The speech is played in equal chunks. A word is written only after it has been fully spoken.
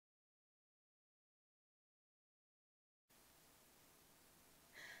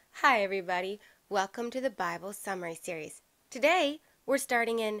Hi everybody, welcome to the Bible Summary Series. Today we're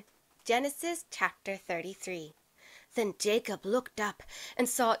starting in Genesis chapter 33. Then Jacob looked up and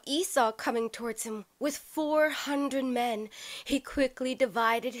saw Esau coming towards him with 400 men. He quickly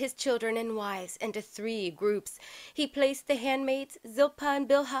divided his children and wives into 3 groups. He placed the handmaids Zilpah and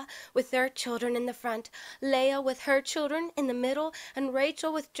Bilhah with their children in the front, Leah with her children in the middle, and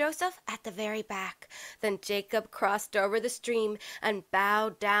Rachel with Joseph at the very back. Then Jacob crossed over the stream and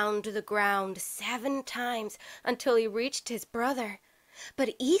bowed down to the ground 7 times until he reached his brother.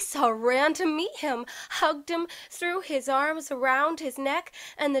 But Esau ran to meet him, hugged him, threw his arms around his neck,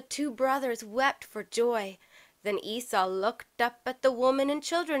 and the 2 brothers wept for joy. Then Esau looked up at the woman and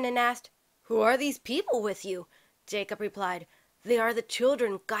children and asked, "Who are these people with you?" Jacob replied, "They are the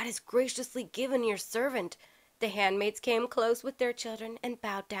children God has graciously given your servant." The handmaids came close with their children and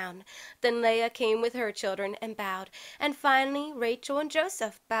bowed down. Then Leah came with her children and bowed, and finally Rachel and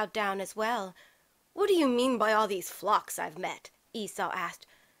Joseph bowed down as well. "What do you mean by all these flocks I've met?" Esau asked.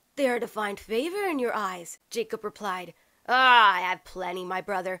 "They are to find favor in your eyes," Jacob replied. "Ah, I have plenty, my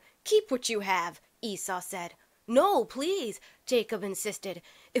brother. Keep what you have," Esau said. "No, please," Jacob insisted.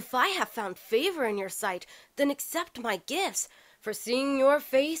 "If I have found favor in your sight, then accept my gifts. For seeing your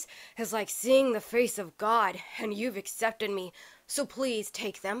face is like seeing the face of God, and you've accepted me. So please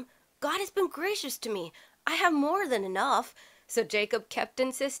take them. God has been gracious to me. I have more than enough." So Jacob kept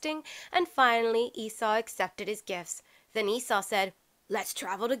insisting, and finally Esau accepted his gifts. Then Esau said, "Let's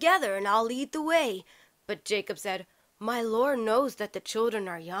travel together, and I'll lead the way." But Jacob said, "My Lord knows that the children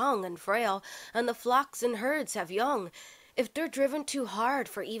are young and frail, and the flocks and herds have young. If they're driven too hard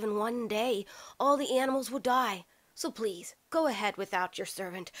for even one day, all the animals will die. So please, go ahead without your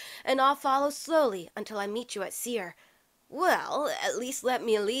servant, and I'll follow slowly until I meet you at Seir." "Well, at least let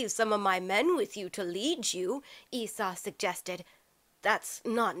me leave some of my men with you to lead you," Esau suggested. "That's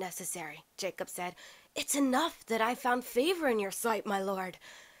not necessary," Jacob said. "It's enough that I found favor in your sight, my lord."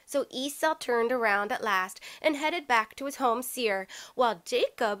 So Esau turned around at last and headed back to his home Seir, while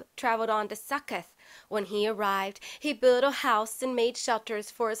Jacob traveled on to Succoth. When he arrived, he built a house and made shelters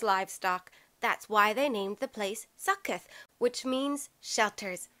for his livestock. That's why they named the place Succoth, which means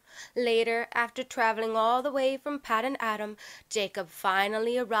shelters. Later, after traveling all the way from Paddan Aram, Jacob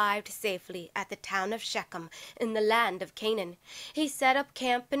finally arrived safely at the town of Shechem in the land of Canaan. He set up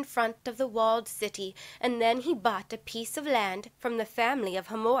camp in front of the walled city, and then he bought a piece of land from the family of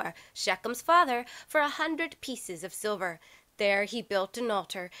Hamor, Shechem's father, for 100 pieces of silver. There he built an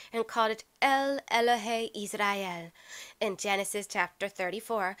altar and called it El Elohe Israel. In Genesis chapter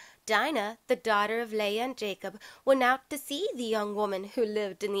 34, Dinah, the daughter of Leah and Jacob, went out to see the young woman who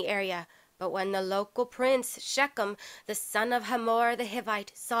lived in the area. But when the local prince, Shechem, the son of Hamor the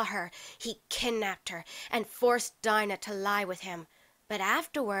Hivite, saw her, he kidnapped her and forced Dinah to lie with him. But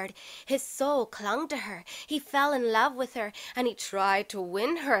afterward, his soul clung to her. He fell in love with her, and he tried to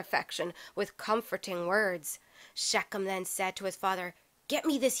win her affection with comforting words. Shechem then said to his father, "Get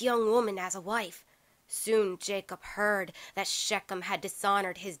me this young woman as a wife." Soon Jacob heard that Shechem had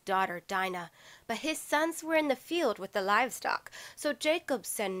dishonored his daughter Dinah, but his sons were in the field with the livestock, so Jacob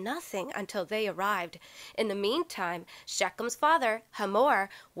said nothing until they arrived. In the meantime, Shechem's father, Hamor,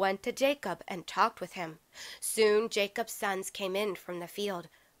 went to Jacob and talked with him. Soon Jacob's sons came in from the field,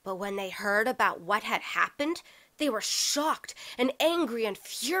 but when they heard about what had happened, they were shocked and angry and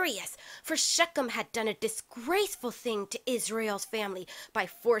furious, for Shechem had done a disgraceful thing to Israel's family by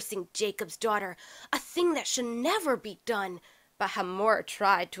forcing Jacob's daughter, a thing that should never be done. But Hamor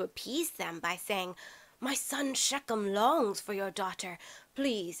tried to appease them by saying, "My son Shechem longs for your daughter.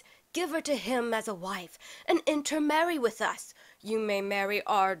 Please give her to him as a wife and intermarry with us. You may marry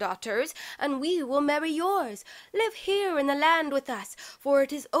our daughters, and we will marry yours. Live here in the land with us, for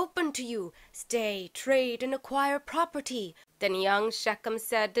it is open to you. Stay, trade, and acquire property." Then young Shechem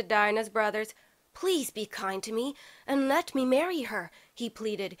said to Dinah's brothers, "Please be kind to me, and let me marry her," he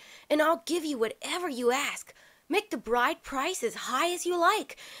pleaded, "and I'll give you whatever you ask. Make the bride price as high as you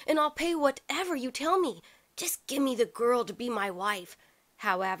like, and I'll pay whatever you tell me. Just give me the girl to be my wife."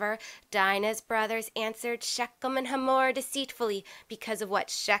 However, Dinah's brothers answered Shechem and Hamor deceitfully because of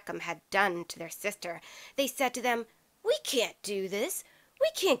what Shechem had done to their sister. They said to them, "We can't do this. We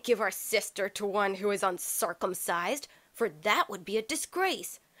can't give our sister to one who is uncircumcised, for that would be a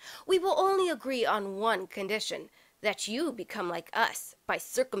disgrace. We will only agree on one condition, that you become like us by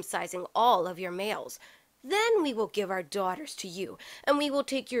circumcising all of your males. Then we will give our daughters to you, and we will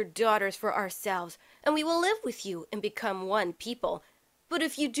take your daughters for ourselves, and we will live with you and become one people. But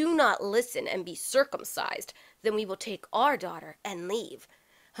if you do not listen and be circumcised, then we will take our daughter and leave."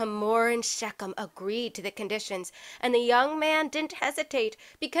 Hamor and Shechem agreed to the conditions, and the young man didn't hesitate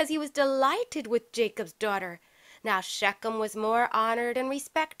because he was delighted with Jacob's daughter. Now Shechem was more honored and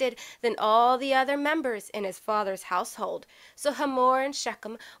respected than all the other members in his father's household. So Hamor and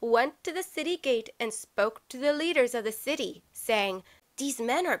Shechem went to the city gate and spoke to the leaders of the city, saying, "These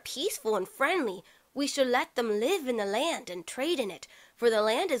men are peaceful and friendly. We should let them live in the land and trade in it, for the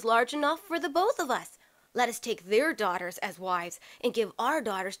land is large enough for the both of us. Let us take their daughters as wives and give our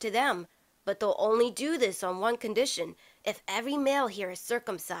daughters to them. But they'll only do this on one condition, if every male here is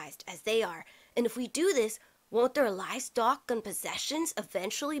circumcised, as they are. And if we do this, won't their livestock and possessions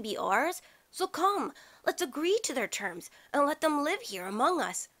eventually be ours? So come, let's agree to their terms and let them live here among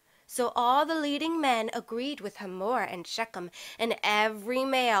us." So all the leading men agreed with Hamor and Shechem, and every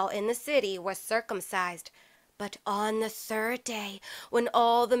male in the city was circumcised. But on the third day, when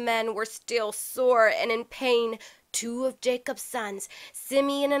all the men were still sore and in pain, two of Jacob's sons,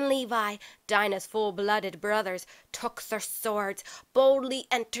 Simeon and Levi, Dinah's full-blooded brothers, took their swords, boldly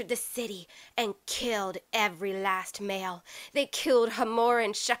entered the city, and killed every last male. They killed Hamor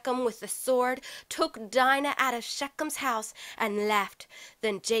and Shechem with the sword, took Dinah out of Shechem's house, and left.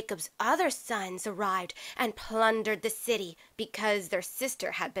 Then Jacob's other sons arrived and plundered the city because their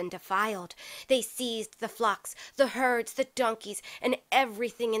sister had been defiled. They seized the flocks, the herds, the donkeys, and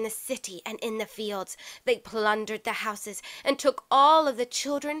everything in the city and in the fields. They plundered the houses and took all of the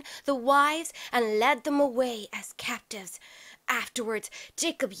children, the wives, and led them away as captives. Afterwards,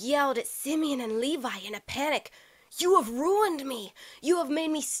 Jacob yelled at Simeon and Levi in a panic, "You have ruined me. You have made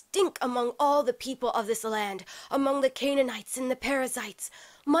me stink among all the people of this land, among the Canaanites and the Perizzites.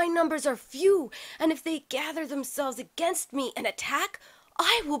 My numbers are few, and if they gather themselves against me and attack,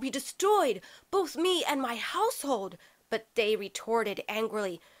 I will be destroyed, both me and my household." But they retorted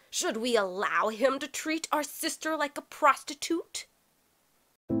angrily, "Should we allow him to treat our sister like a prostitute?"